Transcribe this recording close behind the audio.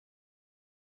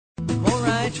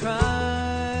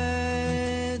try,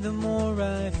 the more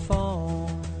I fall.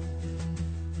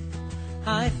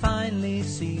 I finally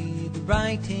see the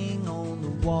writing on the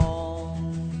wall.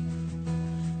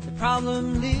 The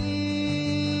problem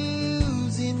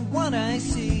lives in what I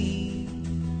see.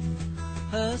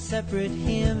 A separate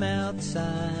him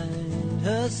outside,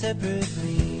 a separate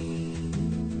me.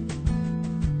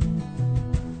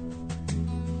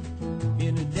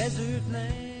 In a desert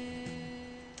land.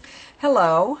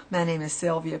 Hello, my name is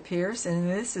Sylvia Pierce, and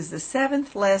this is the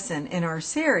 7th lesson in our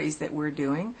series that we're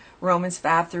doing, Romans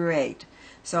 5 through 8.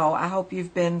 So I hope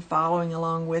you've been following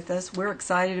along with us. We're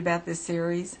excited about this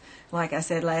series. Like I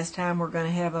said last time, we're going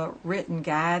to have a written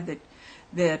guide,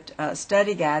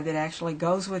 study guide that actually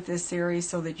goes with this series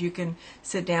so that you can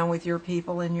sit down with your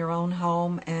people in your own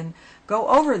home and go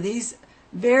over these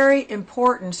very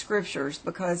important scriptures,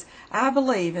 because I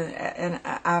believe, and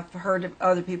I've heard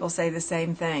other people say the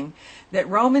same thing, that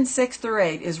Romans 6 through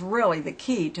 8 is really the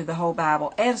key to the whole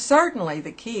Bible, and certainly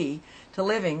the key to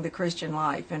living the Christian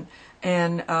life,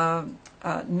 and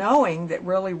knowing that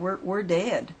really we're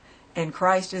dead and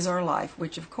Christ is our life,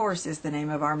 which of course is the name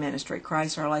of our ministry,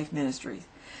 Christ Our Life Ministries.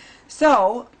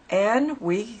 So, and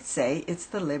we say it's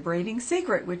the Liberating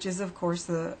Secret, which is of course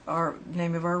our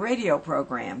name of our radio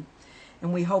program.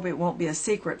 And we hope it won't be a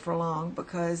secret for long,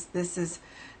 because this is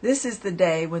the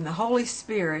day when the Holy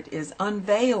Spirit is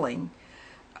unveiling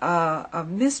of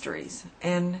mysteries.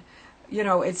 And you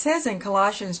know, it says in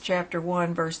Colossians chapter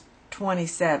 1 verse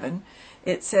 27,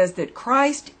 it says that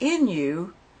Christ in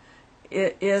you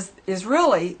is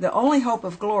really the only hope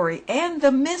of glory and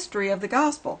the mystery of the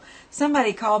gospel.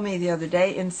 Somebody called me the other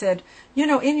day and said, you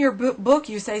know, in your book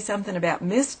you say something about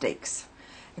mystics.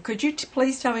 Could you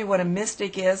please tell me what a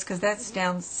mystic is? Because that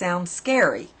sounds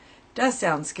scary. It does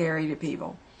sound scary to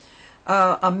people.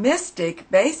 A mystic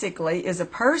basically is a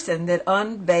person that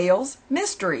unveils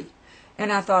mystery.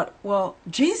 And I thought, well,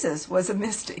 Jesus was a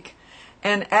mystic.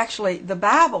 And actually, the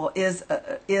Bible is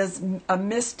a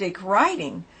mystic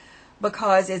writing,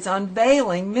 because it's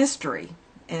unveiling mystery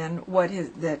and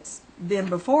that's been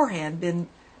beforehand been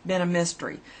a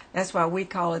mystery. That's why we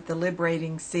call it the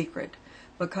Liberating Secret,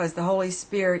 because the Holy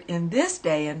Spirit in this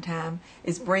day and time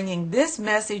is bringing this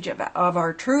message of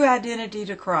our true identity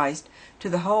to Christ to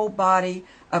the whole body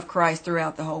of Christ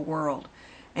throughout the whole world.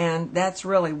 And that's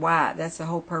really why, that's the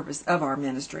whole purpose of our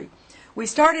ministry. We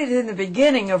started in the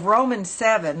beginning of Romans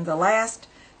 7, the last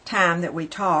time that we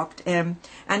talked, and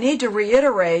I need to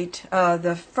reiterate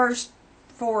the first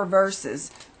 4 verses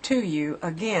to you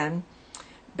again,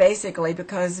 basically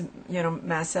because, you know,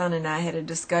 my son and I had a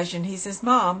discussion. He says,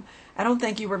 Mom, I don't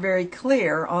think you were very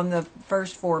clear on the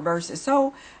first 4 verses.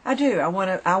 So I do. I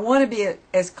want to be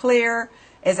as clear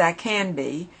as I can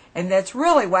be, and that's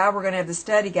really why we're going to have the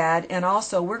study guide, and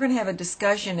also we're going to have a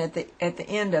discussion at the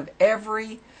end of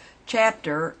every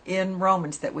chapter in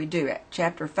Romans that we do. At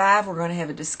chapter 5, we're going to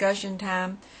have a discussion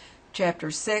time.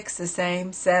 Chapter 6, the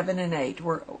same. 7 and 8,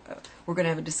 we're going to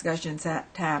have a discussion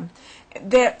time.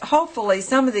 That hopefully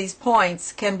some of these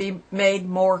points can be made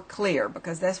more clear,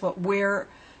 because that's what we're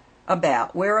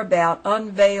about. We're about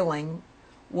unveiling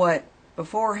what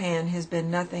beforehand has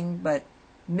been nothing but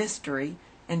mystery,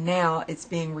 and now it's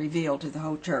being revealed to the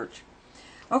whole church.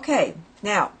 Okay,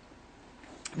 now,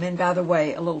 and by the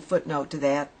way, a little footnote to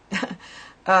that.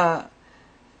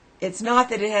 It's not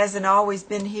that it hasn't always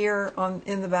been here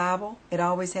in the Bible. It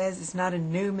always has. It's not a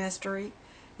new mystery.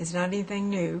 It's not anything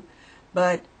new.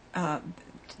 But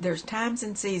there's times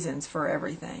and seasons for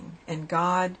everything. And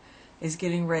God is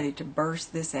getting ready to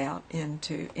burst this out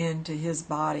into His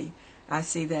body. I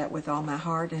see that with all my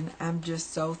heart, and I'm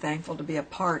just so thankful to be a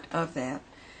part of that.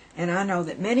 And I know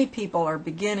that many people are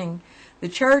beginning, the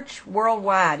church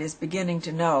worldwide is beginning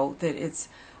to know that it's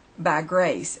by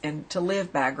grace, and to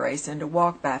live by grace, and to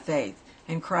walk by faith,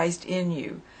 and Christ in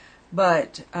you.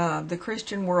 But the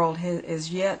Christian world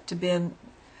has yet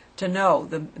to know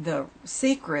the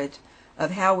secret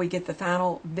of how we get the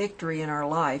final victory in our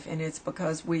life, and it's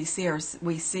because we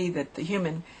see that the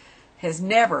human has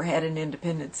never had an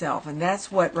independent self, and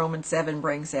that's what Romans 7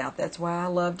 brings out. That's why I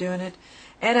love doing it.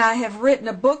 And I have written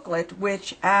a booklet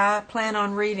which I plan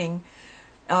on reading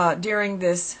during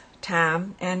this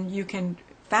time, and you can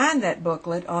find that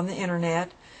booklet on the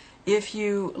internet. If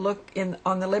you look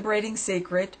on the Liberating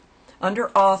Secret under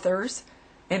authors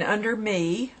and under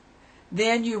me,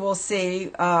 then you will see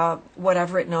what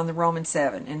I've written on the Romans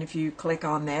 7. And if you click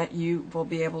on that, you will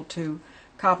be able to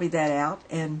copy that out.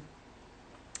 And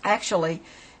actually,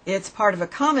 it's part of a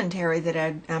commentary that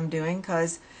I'm doing,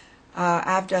 because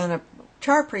I've done a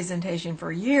chart presentation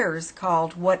for years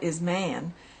called What is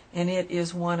Man? and it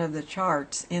is one of the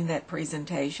charts in that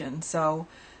presentation. So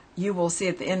you will see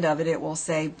at the end of it, it will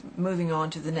say moving on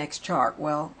to the next chart.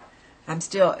 Well,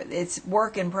 it's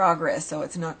work in progress, so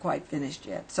it's not quite finished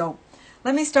yet. So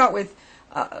let me start with,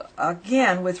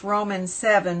 again, with Romans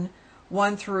 7,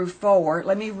 1 through 4.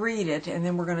 Let me read it, and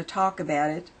then we're going to talk about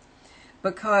it.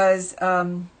 Because,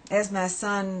 as my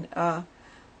son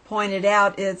pointed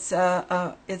out, it's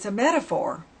a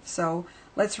metaphor. So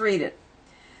let's read it.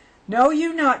 Know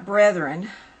you not, brethren,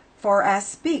 for I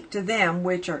speak to them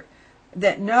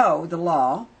that know the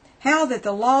law, how that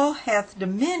the law hath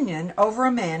dominion over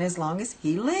a man as long as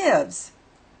he lives.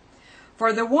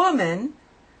 For the woman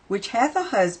which hath a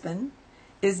husband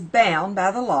is bound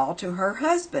by the law to her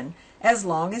husband as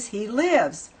long as he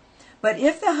lives. But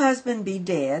if the husband be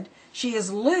dead, she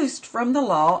is loosed from the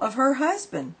law of her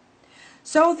husband.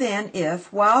 So then,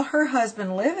 if, while her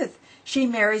husband liveth, she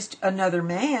marries another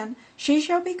man, she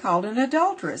shall be called an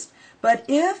adulteress. But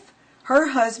if her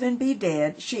husband be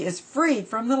dead, she is freed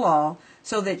from the law,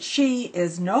 so that she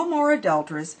is no more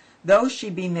adulteress, though she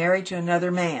be married to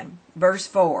another man. Verse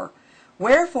 4.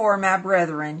 Wherefore, my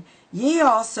brethren, ye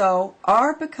also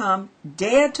are become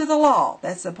dead to the law.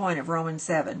 That's the point of Romans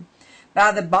 7.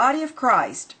 By the body of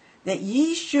Christ, that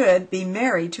ye should be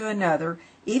married to another,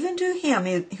 even to him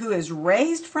who is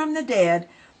raised from the dead,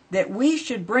 that we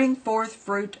should bring forth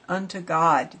fruit unto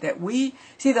God.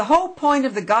 The whole point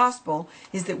of the gospel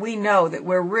is that we know that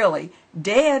we're really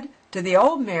dead to the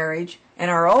old marriage and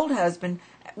our old husband.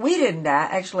 We didn't die.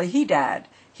 Actually, he died.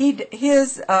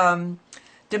 His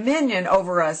dominion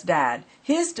over us died.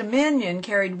 His dominion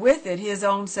carried with it his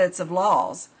own sets of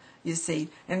laws, you see,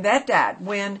 and that died.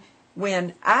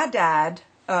 When I died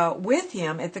with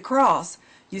him at the cross,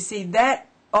 you see, that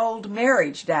old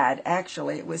marriage died.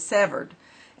 Actually, it was severed.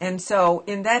 And so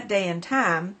in that day and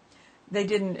time, they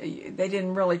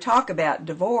didn't really talk about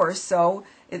divorce. So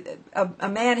a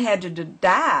man had to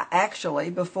die,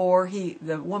 actually, before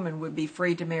the woman would be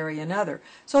free to marry another.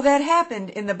 So that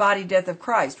happened in the body death of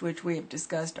Christ, which we have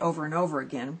discussed over and over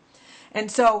again.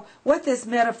 And so what this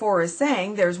metaphor is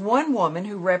saying, there's one woman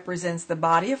who represents the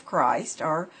body of Christ,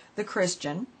 or the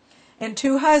Christian, and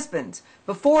two husbands.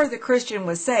 Before the Christian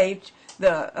was saved,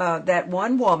 that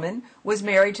one woman was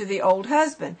married to the old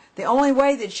husband. The only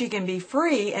way that she can be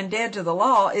free and dead to the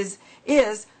law is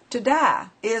to die,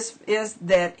 is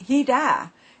that he die,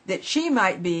 that she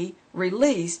might be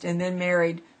released and then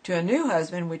married to a new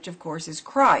husband, which of course is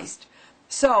Christ.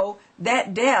 So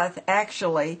that death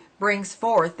actually brings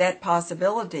forth that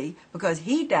possibility, because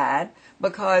he died,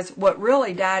 because what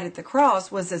really died at the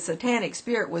cross was the satanic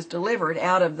spirit was delivered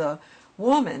out of the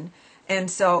woman, and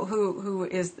so who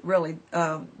is really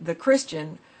the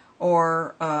Christian,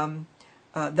 or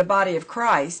the body of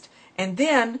Christ. And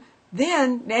then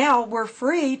now we're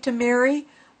free to marry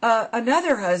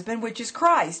another husband, which is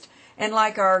Christ. And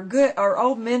like our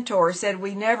old mentor said,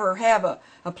 we never have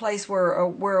a place where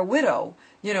we're a widow.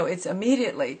 You know, it's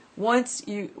immediately once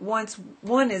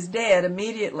one is dead,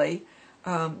 immediately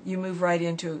you move right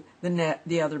into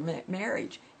the other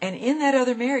marriage, and in that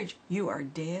other marriage you are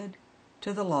dead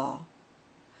to the law.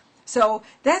 So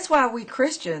that's why we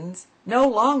Christians no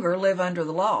longer live under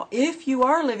the law. If you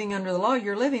are living under the law,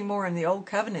 you're living more in the old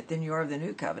covenant than you are the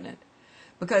new covenant,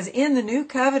 because in the new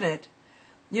covenant,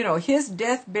 you know, his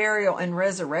death, burial, and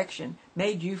resurrection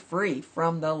made you free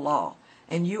from the law,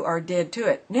 and you are dead to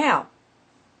it. Now,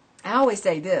 I always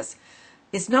say this.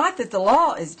 It's not that the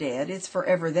law is dead. It's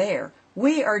forever there.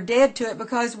 We are dead to it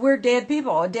because we're dead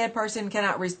people. A dead person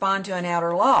cannot respond to an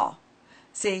outer law.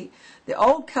 See, the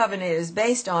old covenant is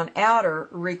based on outer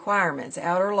requirements,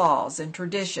 outer laws, and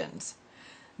traditions.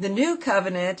 The new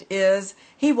covenant is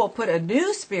he will put a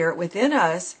new spirit within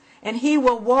us, and he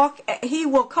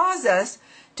will cause us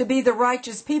to be the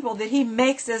righteous people that he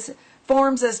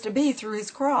forms us to be through his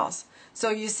cross. So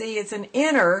you see, it's an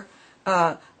inner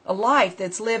a life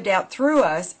that's lived out through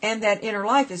us, and that inner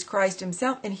life is Christ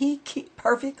himself, and he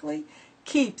perfectly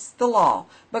keeps the law,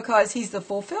 because he's the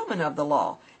fulfillment of the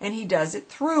law, and he does it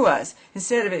through us.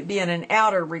 Instead of it being an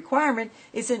outer requirement,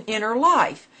 it's an inner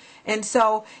life. And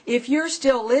so if you're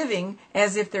still living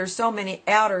as if there's so many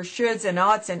outer shoulds and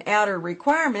oughts and outer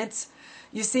requirements,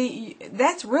 you see,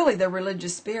 that's really the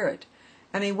religious spirit.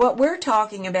 I mean, what we're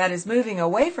talking about is moving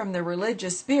away from the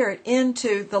religious spirit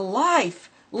into the life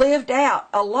lived out,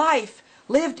 a life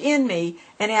lived in me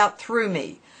and out through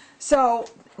me. So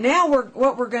now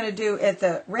what we're going to do at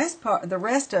the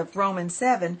rest of Romans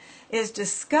 7 is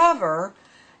discover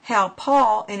how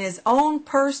Paul, in his own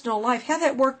personal life, how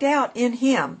that worked out in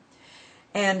him.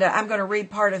 And I'm going to read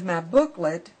part of my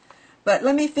booklet, but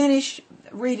let me finish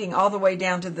reading all the way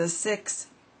down to the 6th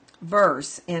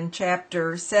verse in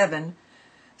chapter 7,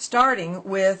 starting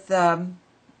with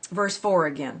verse 4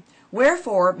 again.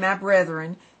 Wherefore, my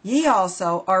brethren, ye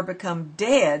also are become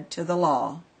dead to the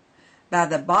law by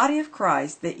the body of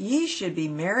Christ, that ye should be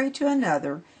married to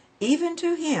another, even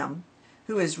to him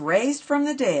who is raised from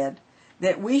the dead,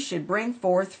 that we should bring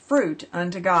forth fruit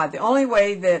unto God. The only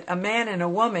way that a man and a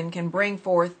woman can bring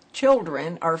forth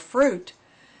children or fruit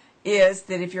is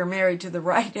that if you're married to the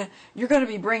right, you're going to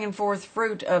be bringing forth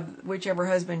fruit of whichever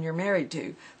husband you're married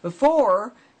to.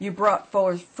 Before, you brought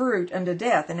forth fruit unto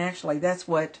death, and actually that's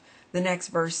what the next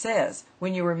verse says.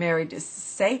 When you were married to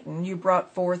Satan, you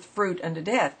brought forth fruit unto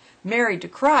death. Married to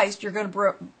Christ, you're going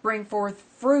to bring forth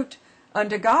fruit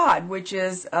unto God, which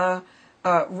is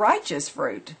righteous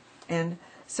fruit. And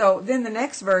so then the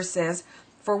next verse says,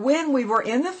 for when we were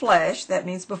in the flesh, that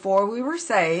means before we were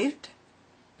saved,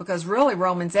 because really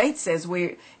Romans 8 says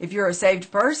if you're a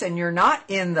saved person, you're not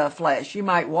in the flesh. You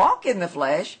might walk in the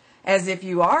flesh as if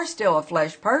you are still a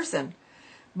flesh person,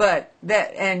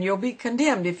 and you'll be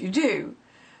condemned if you do.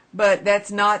 But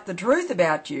that's not the truth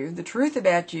about you. The truth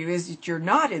about you is that you're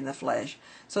not in the flesh.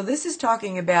 So this is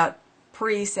talking about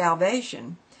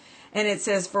pre-salvation. And it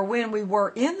says, for when we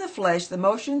were in the flesh, the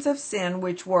motions of sin,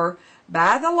 which were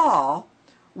by the law,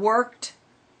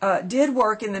 did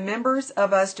work in the members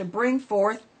of us to bring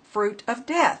forth fruit of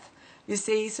death. You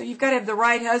see, so you've got to have the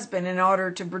right husband in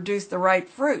order to produce the right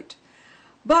fruit.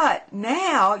 But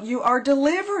now you are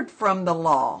delivered from the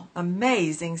law.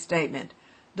 Amazing statement.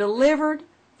 Delivered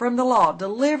from the law.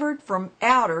 Delivered from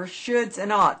outer shoulds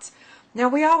and oughts. Now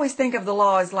we always think of the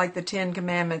law as like the Ten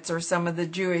Commandments or some of the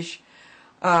Jewish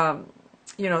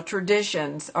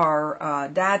traditions or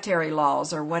dietary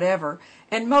laws or whatever.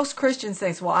 And most Christians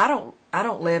think, well, I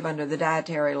don't live under the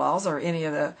dietary laws or any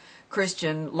of the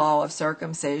Christian law of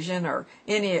circumcision or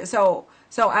any, so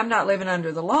I'm not living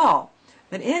under the law.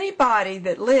 But anybody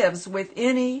that lives with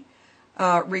any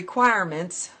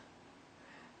requirements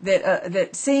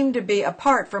that seem to be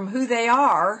apart from who they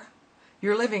are,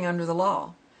 you're living under the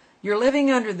law. You're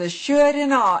living under the should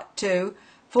and ought to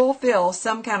fulfill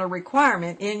some kind of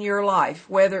requirement in your life,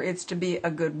 whether it's to be a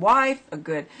good wife,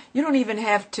 you don't even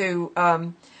have to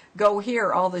go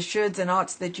hear all the shoulds and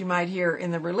oughts that you might hear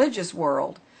in the religious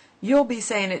world. You'll be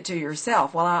saying it to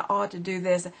yourself. Well, I ought to do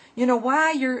this. You know,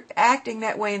 why you're acting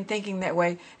that way and thinking that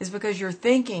way is because you're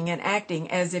thinking and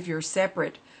acting as if you're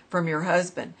separate from your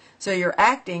husband. So you're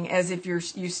acting as if you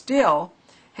still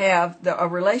have a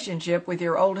relationship with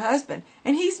your old husband.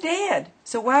 And he's dead.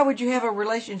 So why would you have a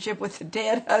relationship with a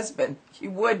dead husband?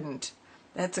 You wouldn't.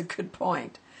 That's a good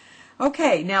point.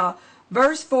 Okay, now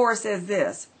verse 4 says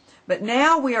this, but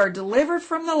now we are delivered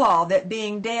from the law, that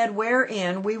being dead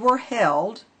wherein we were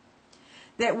held,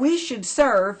 that we should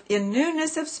serve in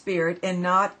newness of spirit and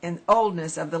not in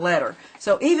oldness of the letter.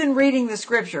 So even reading the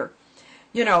scripture,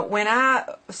 you know, when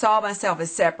I saw myself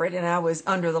as separate and I was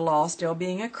under the law, still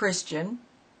being a Christian,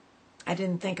 I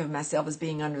didn't think of myself as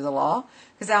being under the law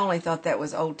because I only thought that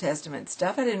was Old Testament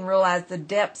stuff. I didn't realize the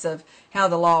depths of how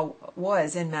the law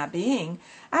was in my being.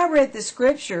 I read the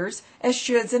scriptures as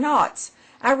shoulds and oughts.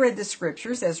 I read the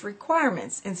scriptures as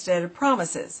requirements instead of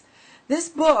promises. This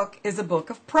book is a book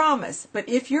of promise, but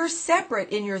if you're separate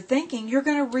in your thinking, you're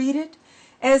going to read it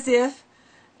as if,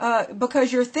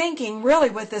 because you're thinking really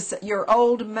with your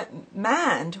old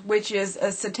mind, which is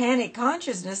a satanic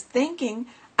consciousness, thinking,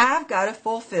 I've got to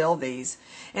fulfill these.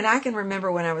 And I can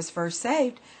remember when I was first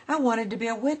saved, I wanted to be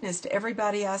a witness to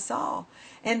everybody I saw.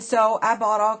 And so I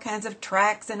bought all kinds of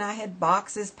tracts and I had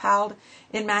boxes piled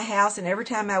in my house. And every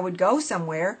time I would go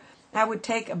somewhere, I would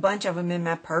take a bunch of them in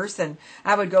my purse, and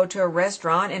I would go to a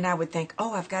restaurant and I would think,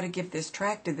 oh, I've got to give this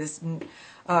tract to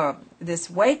this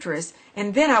waitress,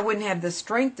 and then I wouldn't have the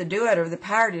strength to do it or the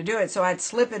power to do it, so I'd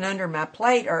slip it under my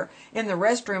plate, or in the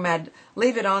restroom I'd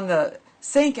leave it on the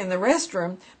sink in the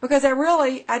restroom because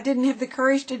I didn't have the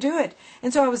courage to do it.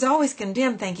 And so I was always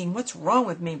condemned, thinking, what's wrong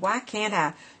with me? Why can't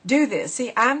I do this?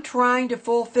 See, I'm trying to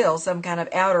fulfill some kind of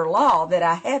outer law that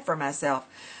I had for myself,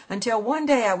 until one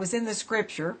day I was in the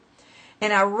scripture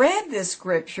and I read this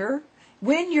scripture.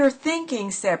 When you're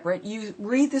thinking separate, you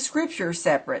read the scripture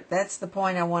separate. That's the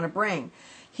point I want to bring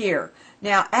here.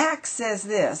 Now, Acts says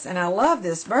this, and I love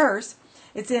this verse.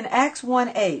 It's in Acts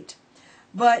 1:8.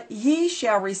 But ye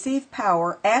shall receive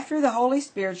power after the Holy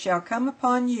Spirit shall come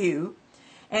upon you,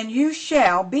 and you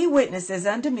shall be witnesses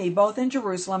unto me both in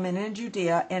Jerusalem and in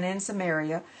Judea and in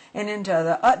Samaria and into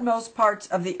the utmost parts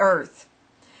of the earth.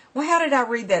 Well, how did I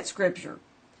read that scripture?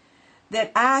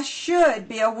 That I should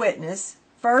be a witness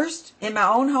first in my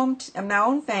own home, in my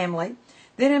own family,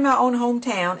 then in my own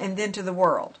hometown, and then to the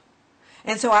world.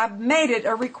 And so I've made it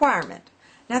a requirement.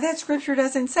 Now that scripture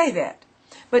doesn't say that.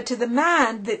 But to the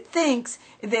mind that thinks,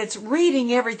 that's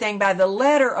reading everything by the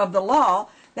letter of the law,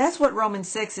 that's what Romans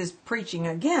 6 is preaching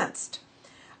against.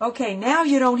 Okay, now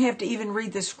you don't have to even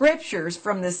read the scriptures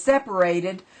from the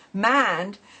separated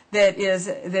mind that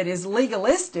is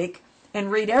legalistic, and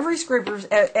read every scripture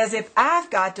as if I've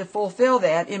got to fulfill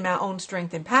that in my own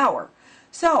strength and power.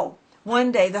 So,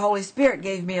 one day the Holy Spirit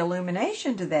gave me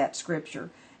illumination to that scripture,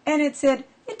 and it said,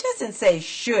 it doesn't say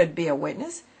should be a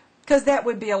witness, because that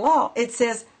would be a law. It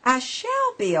says, I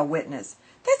shall be a witness.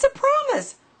 That's a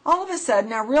promise. All of a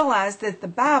sudden I realized that the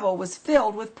Bible was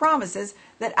filled with promises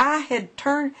that I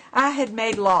had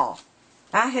made law.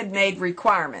 I had made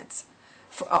requirements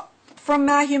from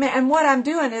my humanity. And what I'm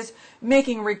doing is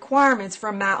making requirements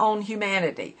from my own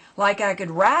humanity. Like I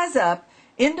could rise up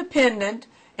independent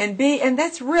and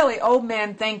that's really old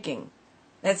man thinking.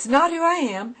 That's not who I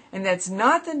am, and that's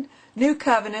not the new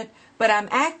covenant, but I'm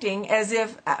acting as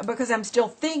if, because I'm still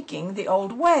thinking the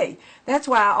old way. That's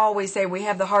why I always say we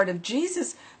have the heart of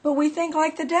Jesus, but we think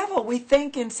like the devil. We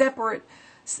think in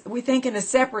a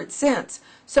separate sense.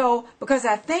 So, because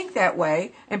I think that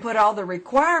way and put all the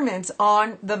requirements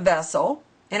on the vessel,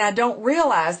 and I don't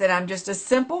realize that I'm just a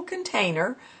simple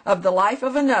container of the life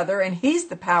of another, and He's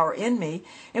the power in me.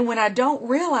 And when I don't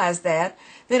realize that,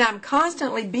 then I'm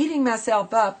constantly beating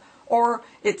myself up, or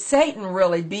it's Satan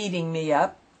really beating me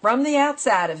up from the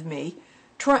outside of me,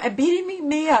 beating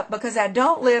me up because I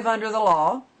don't live under the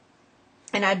law,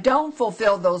 and I don't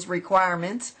fulfill those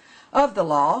requirements of the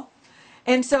law.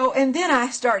 And then I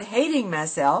start hating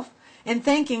myself and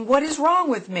thinking, what is wrong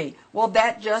with me? Well,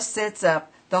 that just sets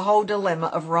up the whole dilemma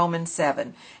of Romans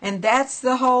 7. And that's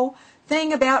the whole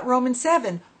thing about Romans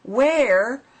 7.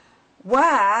 Why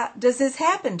does this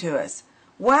happen to us?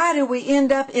 Why do we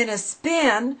end up in a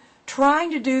spin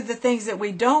trying to do the things that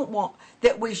we don't want,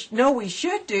 that we know we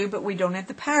should do, but we don't have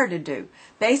the power to do?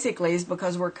 Basically, is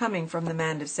because we're coming from the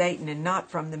mind of Satan and not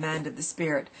from the mind of the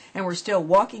Spirit. And we're still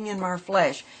walking in our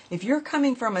flesh. If you're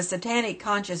coming from a satanic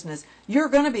consciousness, you're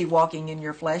going to be walking in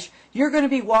your flesh. You're going to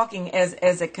be walking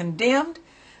as a condemned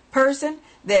person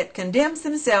that condemns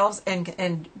themselves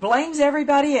and blames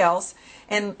everybody else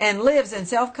and lives in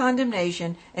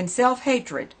self-condemnation and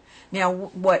self-hatred. Now,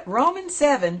 what Romans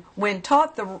 7, when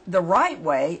taught the right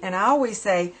way, and I always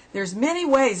say there's many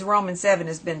ways Romans 7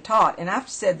 has been taught, and I've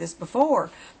said this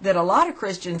before, that a lot of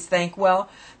Christians think, well,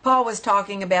 Paul was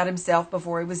talking about himself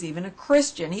before he was even a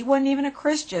Christian. He wasn't even a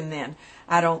Christian then.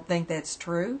 I don't think that's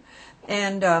true.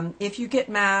 And if you get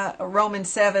my Romans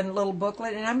 7 little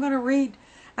booklet, and I'm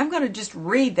going to just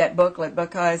read that booklet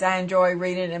because I enjoy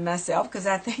reading it myself, because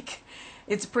I think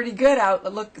it's pretty good.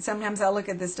 Sometimes I look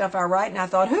at the stuff I write and I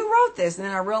thought, who wrote this? And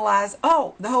then I realize,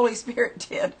 oh, the Holy Spirit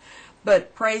did.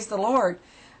 But praise the Lord.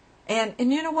 And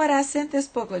you know what? I sent this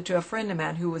booklet to a friend of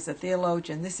mine who was a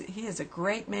theologian. He is a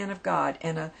great man of God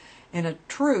and a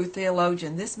true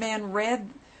theologian. This man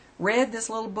read this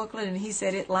little booklet, and he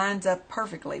said it lines up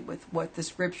perfectly with what the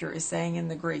Scripture is saying in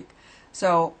the Greek.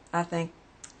 So I think,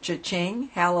 cha-ching,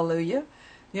 hallelujah.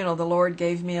 You know, the Lord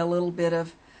gave me a little bit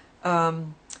of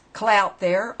clout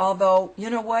there, although, you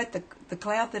know what, the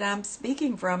clout that I'm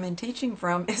speaking from and teaching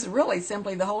from is really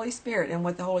simply the Holy Spirit and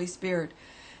what the Holy Spirit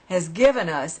has given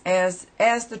us as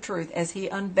the truth, as He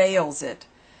unveils it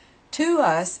to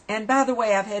us. And by the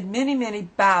way, I've had many, many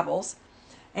Bibles,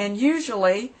 and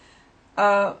usually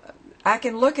I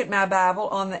can look at my Bible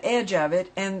on the edge of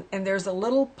it, and there's a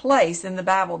little place in the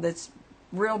Bible that's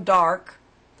real dark,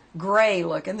 gray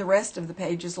looking. The rest of the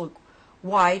pages look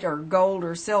white or gold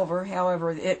or silver, however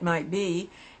it might be.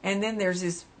 And then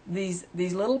there's these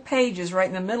little pages right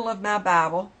in the middle of my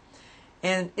Bible,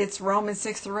 and it's Romans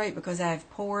 6 through 8, because I've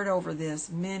pored over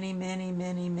this many, many,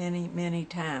 many, many, many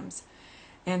times.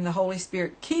 And the Holy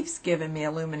Spirit keeps giving me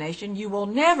illumination. You will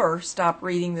never stop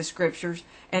reading the Scriptures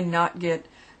and not get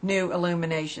new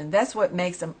illumination. That's what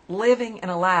makes them living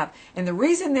and alive. And the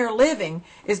reason they're living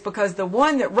is because the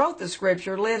one that wrote the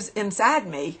Scripture lives inside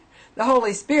me, the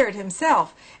Holy Spirit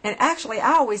Himself. And actually,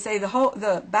 I always say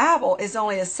the Bible is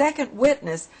only a second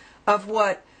witness of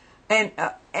what, and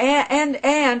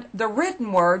the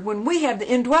written word, when we have the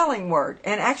indwelling word.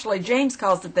 And actually, James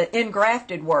calls it the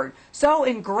engrafted word. So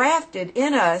engrafted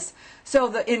in us, so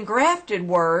the engrafted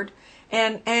word,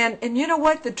 and you know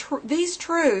what, these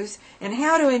truths and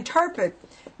how to interpret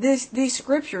these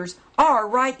Scriptures are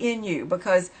right in you,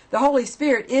 because the Holy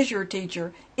Spirit is your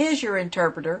teacher, is your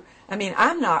interpreter. I mean,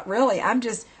 I'm not really.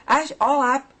 All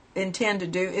I intend to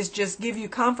do is just give you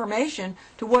confirmation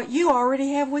to what you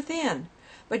already have within.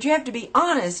 But you have to be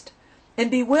honest and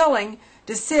be willing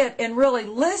to sit and really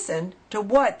listen to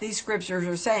what these scriptures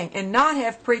are saying and not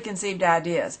have preconceived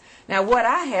ideas. Now, what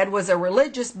I had was a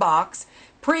religious box,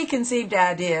 preconceived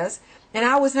ideas, and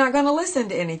I was not going to listen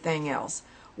to anything else.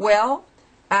 Well,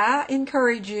 I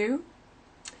encourage you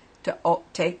to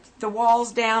take the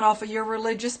walls down off of your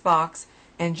religious box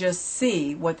and just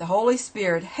see what the Holy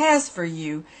Spirit has for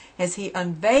you as He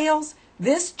unveils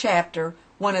this chapter,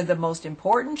 one of the most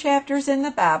important chapters in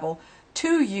the Bible,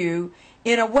 to you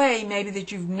in a way maybe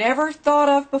that you've never thought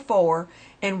of before,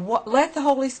 and let the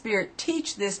Holy Spirit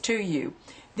teach this to you.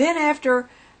 Then after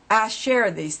I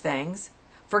share these things,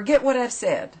 forget what I've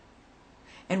said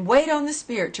and wait on the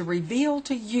Spirit to reveal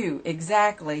to you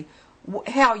exactly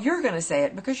how you're going to say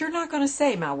it, because you're not going to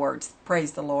say my words,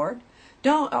 praise the Lord.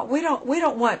 We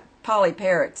don't want poly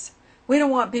parrots. We don't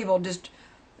want people just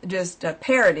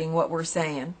parroting what we're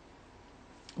saying.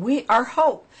 Our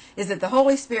hope is that the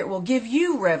Holy Spirit will give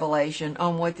you revelation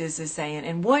on what this is saying,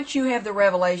 and once you have the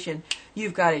revelation,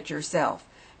 you've got it yourself.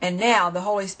 And now the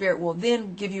Holy Spirit will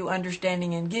then give you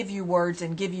understanding and give you words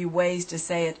and give you ways to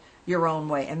say it your own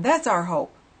way, and that's our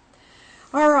hope.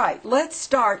 All right, let's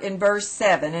start in verse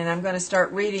 7, and I'm going to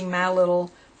start reading my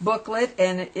little booklet,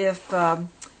 and if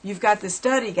you've got the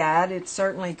study guide, it's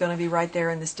certainly going to be right there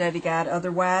in the study guide.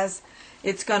 Otherwise,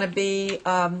 it's going to be,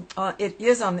 it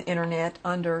is on the internet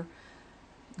under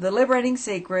The Liberating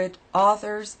Secret,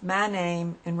 Authors, My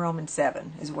Name, and Romans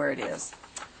 7 is where it is.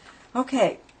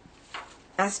 Okay,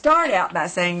 I start out by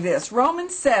saying this.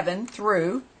 Romans 7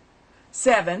 through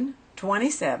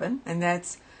 7:27, and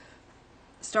that's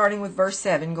starting with verse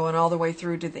 7, going all the way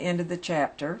through to the end of the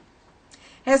chapter,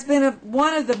 has been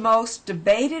one of the most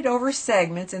debated over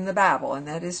segments in the Bible, and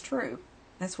that is true.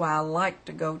 That's why I like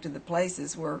to go to the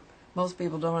places where most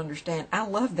people don't understand. I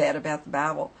love that about the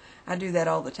Bible. I do that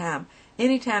all the time.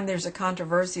 Anytime there's a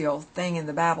controversial thing in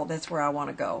the Bible, that's where I want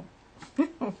to go.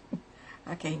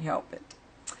 I can't help it.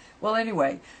 Well,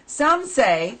 anyway, some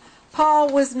say Paul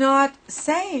was not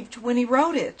saved when he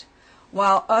wrote it,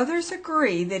 while others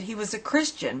agree that he was a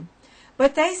Christian.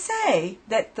 But they say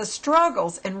that the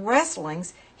struggles and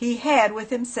wrestlings he had with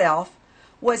himself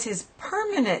was his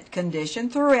permanent condition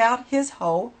throughout his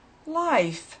whole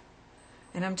life.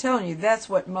 And I'm telling you, that's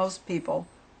what most people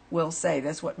will say.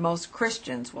 That's what most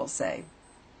Christians will say.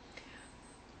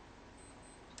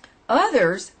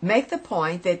 Others make the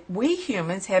point that we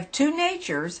humans have two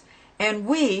natures, and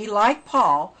we, like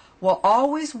Paul, will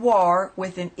always war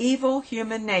with an evil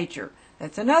human nature.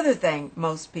 That's another thing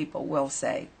most people will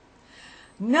say.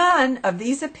 None of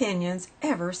these opinions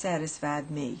ever satisfied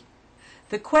me.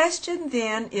 The question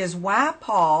then is why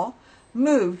Paul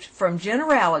moved from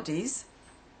generalities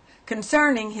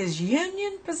concerning his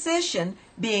union position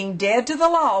being dead to the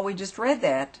law. We just read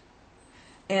that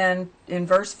in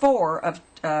verse 4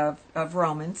 of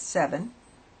Romans 7.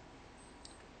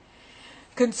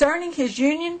 Concerning his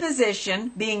union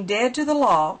position being dead to the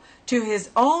law, to his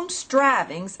own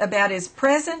strivings about his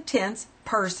present tense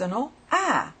personal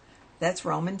I. That's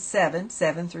Romans 7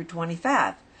 through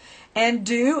 25. And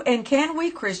can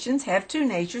we Christians have two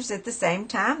natures at the same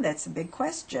time? That's a big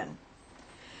question.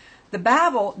 The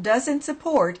Bible doesn't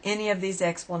support any of these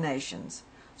explanations.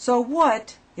 So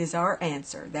what is our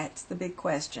answer? That's the big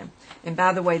question. And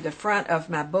by the way, the front of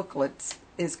my booklets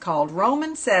is called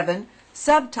Romans 7,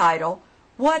 subtitle,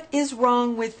 What is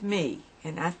Wrong with Me?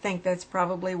 And I think that's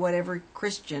probably what every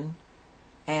Christian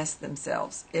asks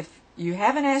themselves. If you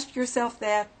haven't asked yourself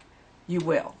that, you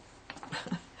will.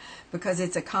 Because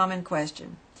it's a common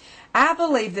question. I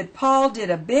believe that Paul did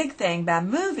a big thing by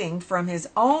moving from his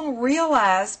own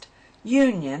realized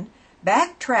union,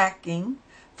 backtracking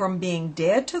from being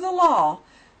dead to the law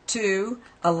to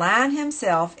align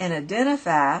himself and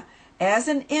identify as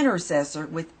an intercessor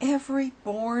with every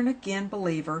born-again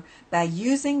believer by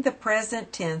using the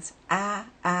present tense I.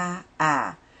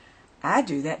 I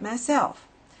do that myself.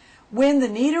 When the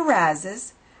need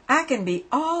arises, I can be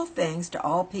all things to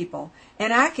all people.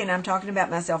 And I'm talking about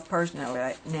myself personally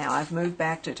right now. I've moved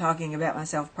back to talking about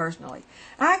myself personally.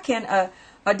 I can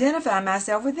identify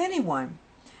myself with anyone.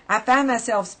 I find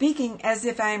myself speaking as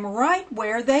if I am right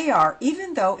where they are,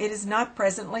 even though it is not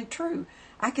presently true.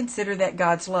 I consider that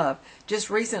God's love. Just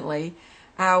recently,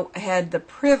 I had the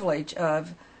privilege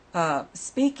of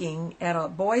speaking at a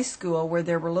boys' school where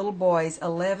there were little boys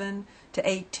 11 to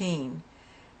 18.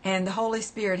 And the Holy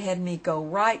Spirit had me go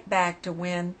right back to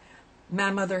when my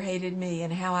mother hated me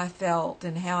and how I felt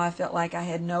like I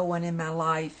had no one in my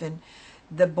life. And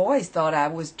the boys thought I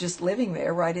was just living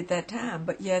there right at that time,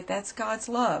 but yet that's God's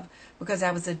love, because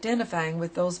I was identifying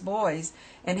with those boys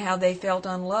and how they felt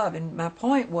unloved. And my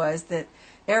point was that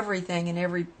everything and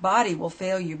everybody will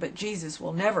fail you, but Jesus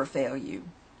will never fail you.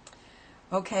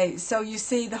 Okay, so you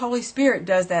see, the Holy Spirit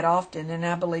does that often, and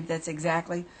I believe that's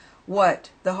exactly what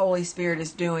the Holy Spirit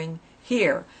is doing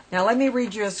here. Now let me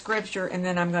read you a scripture, and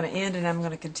then I'm going to end, and I'm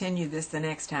going to continue this the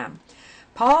next time.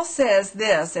 Paul says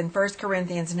this in 1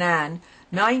 Corinthians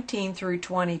 9:19 through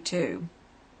 22.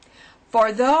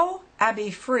 For though I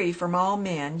be free from all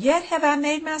men, yet have I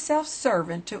made myself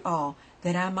servant to all,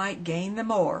 that I might gain the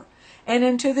more. And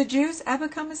unto the Jews I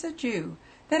become as a Jew,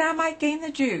 that I might gain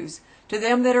the Jews. To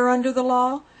them that are under the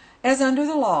law, as under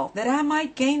the law, that I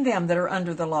might gain them that are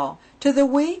under the law. To the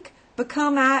weak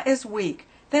become I as weak,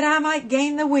 that I might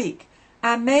gain the weak.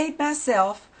 I made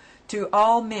myself to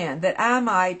all men, that I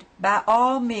might by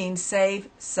all means save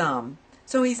some.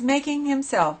 So he's making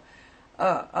himself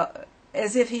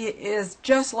as if he is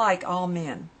just like all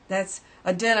men. That's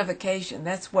identification.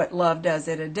 That's what love does.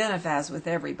 It identifies with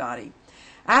everybody.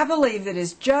 I believe that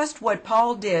is just what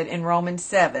Paul did in Romans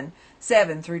 7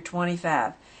 through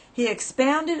 25. He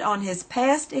expounded on his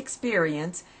past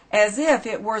experience as if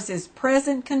it was his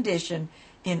present condition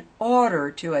in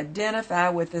order to identify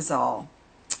with us all.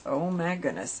 Oh my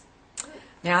goodness.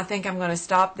 Now I think I'm going to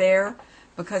stop there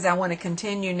because I want to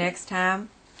continue next time.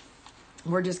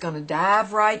 We're just going to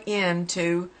dive right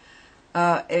into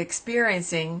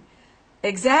experiencing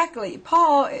exactly,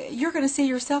 Paul, you're going to see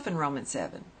yourself in Romans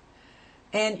 7.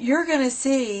 And you're going to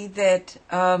see that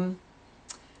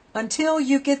until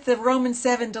you get the Romans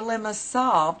 7 dilemma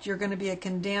solved, you're going to be a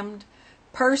condemned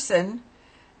person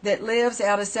that lives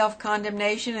out of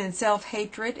self-condemnation and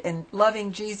self-hatred and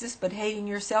loving Jesus but hating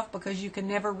yourself because you can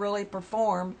never really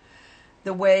perform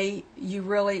the way you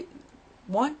really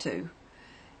want to.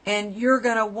 And you're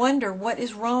going to wonder, what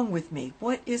is wrong with me?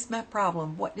 What is my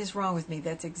problem? What is wrong with me?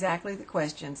 That's exactly the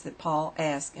questions that Paul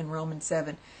asked in Romans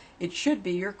 7. It should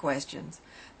be your questions,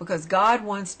 because God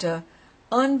wants to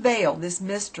unveil this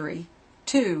mystery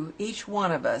to each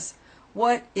one of us.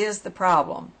 What is the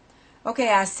problem? Okay,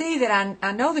 I see that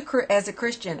I know as a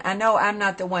Christian, I know I'm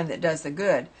not the one that does the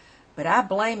good, but I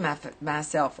blame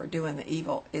myself for doing the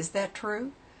evil. Is that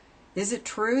true? Is it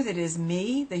true that it is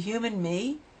me, the human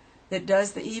me, that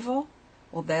does the evil?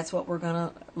 Well, that's what we're going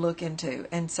to look into.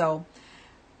 And so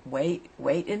wait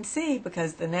and see,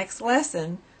 because the next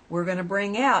lesson we're going to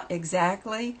bring out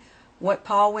exactly what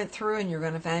Paul went through, and you're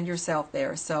going to find yourself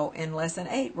there. So in lesson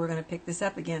 8, we're going to pick this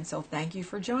up again. So thank you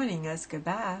for joining us.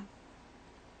 Goodbye.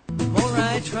 The more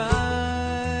I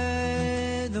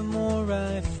try, the more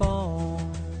I fall.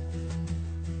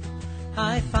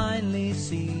 I finally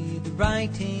see the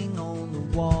writing on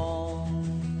the wall.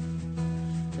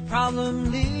 The problem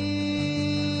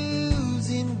lives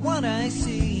in what I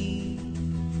see.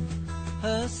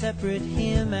 A separate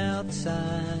him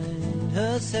outside,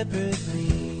 a separate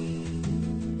me.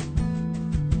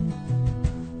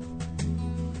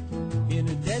 In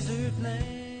a desert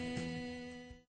land.